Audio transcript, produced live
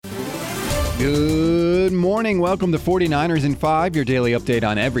Good morning. Welcome to 49ers in 5, your daily update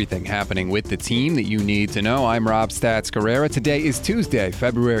on everything happening with the team that you need to know. I'm Rob Stats Guerrera. Today is Tuesday,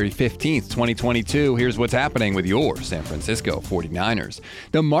 February 15th, 2022. Here's what's happening with your San Francisco 49ers.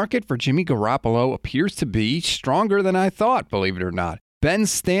 The market for Jimmy Garoppolo appears to be stronger than I thought, believe it or not. Ben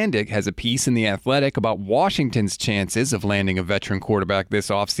Standig has a piece in The Athletic about Washington's chances of landing a veteran quarterback this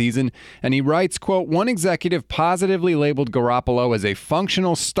offseason, and he writes, quote, one executive positively labeled Garoppolo as a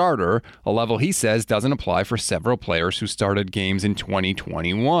functional starter, a level he says doesn't apply for several players who started games in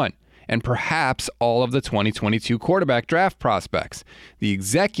 2021, and perhaps all of the 2022 quarterback draft prospects. The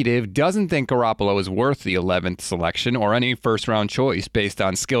executive doesn't think Garoppolo is worth the 11th selection or any first-round choice based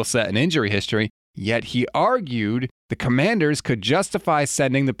on skill set and injury history, yet he argued the Commanders could justify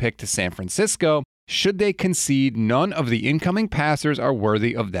sending the pick to San Francisco should they concede none of the incoming passers are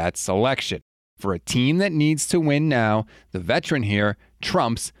worthy of that selection. For a team that needs to win now, the veteran here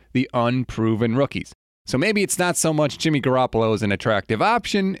trumps the unproven rookies. So maybe it's not so much Jimmy Garoppolo is an attractive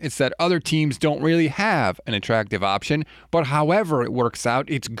option, it's that other teams don't really have an attractive option, but however it works out,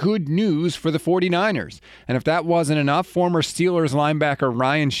 it's good news for the 49ers. And if that wasn't enough, former Steelers linebacker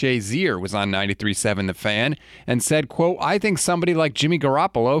Ryan Shazier was on 93.7 The Fan and said, quote, I think somebody like Jimmy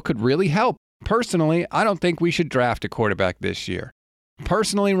Garoppolo could really help. Personally, I don't think we should draft a quarterback this year.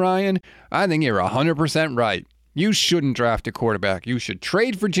 Personally, Ryan, I think you're 100% right. You shouldn't draft a quarterback. You should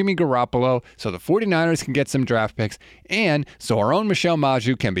trade for Jimmy Garoppolo so the 49ers can get some draft picks and so our own Michelle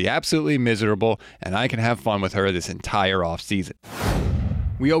Maju can be absolutely miserable and I can have fun with her this entire offseason.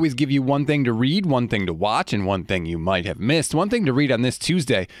 We always give you one thing to read, one thing to watch, and one thing you might have missed. One thing to read on this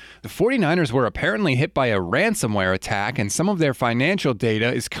Tuesday, the 49ers were apparently hit by a ransomware attack and some of their financial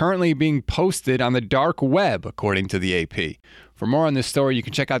data is currently being posted on the dark web, according to the AP. For more on this story, you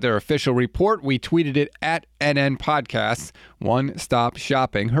can check out their official report. We tweeted it at NN Podcasts. One-stop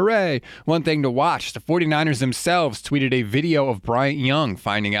shopping. Hooray! One thing to watch. The 49ers themselves tweeted a video of Bryant Young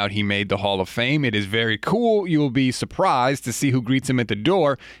finding out he made the Hall of Fame. It is very cool. You will be surprised to see who greets him at the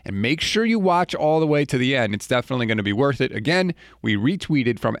door. And make sure you watch all the way to the end. It's definitely going to be worth it. Again, we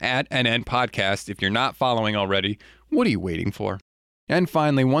retweeted from at NN Podcast. If you're not following already, what are you waiting for? And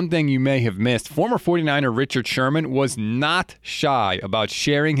finally, one thing you may have missed, former 49er Richard Sherman was not shy about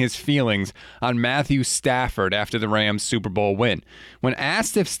sharing his feelings on Matthew Stafford after the Rams Super Bowl win. When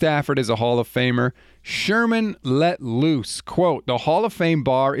asked if Stafford is a Hall of Famer, Sherman let loose, quote, the Hall of Fame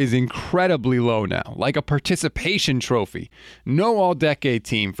bar is incredibly low now, like a participation trophy. No all-decade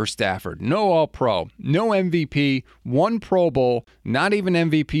team for Stafford, no all-pro, no MVP, one Pro Bowl, not even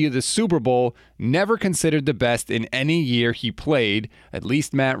MVP of the Super Bowl, never considered the best in any year he played. At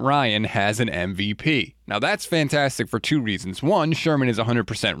least Matt Ryan has an MVP. Now that's fantastic for two reasons. One, Sherman is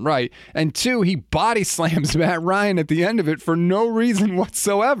 100% right, and two, he body slams Matt Ryan at the end of it for no reason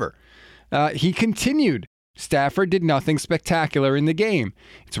whatsoever. He continued, Stafford did nothing spectacular in the game.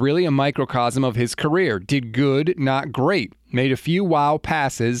 It's really a microcosm of his career. Did good, not great. Made a few wow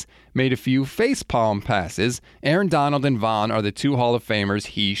passes, made a few facepalm passes. Aaron Donald and Vaughn are the two Hall of Famers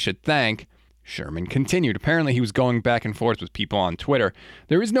he should thank. Sherman continued. Apparently, he was going back and forth with people on Twitter.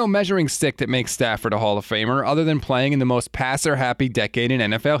 There is no measuring stick that makes Stafford a Hall of Famer other than playing in the most passer-happy decade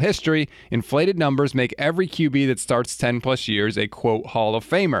in NFL history. Inflated numbers make every QB that starts 10-plus years a, quote, Hall of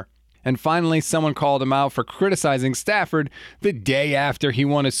Famer. And finally, someone called him out for criticizing Stafford the day after he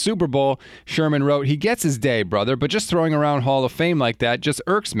won a Super Bowl. Sherman wrote, he gets his day, brother, but just throwing around Hall of Fame like that just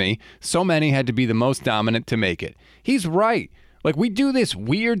irks me. So many had to be the most dominant to make it. He's right. Like, we do this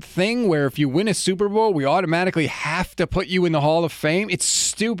weird thing where if you win a Super Bowl, we automatically have to put you in the Hall of Fame. It's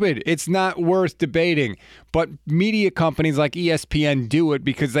stupid. It's not worth debating. But media companies like ESPN do it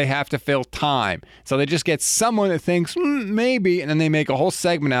because they have to fill time. So they just get someone that thinks, maybe, and then they make a whole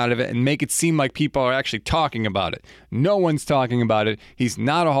segment out of it and make it seem like people are actually talking about it. No one's talking about it. He's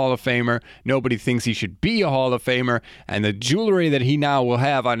not a Hall of Famer. Nobody thinks he should be a Hall of Famer. And the jewelry that he now will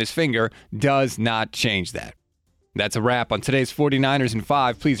have on his finger does not change that. That's a wrap on today's 49ers in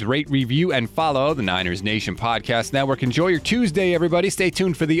 5. Please rate, review, and follow the Niners Nation Podcast Network. Enjoy your Tuesday, everybody. Stay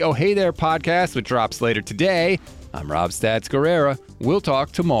tuned for the Oh Hey There podcast, which drops later today. I'm Rob Stats Guerrera. We'll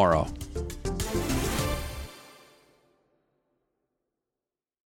talk tomorrow.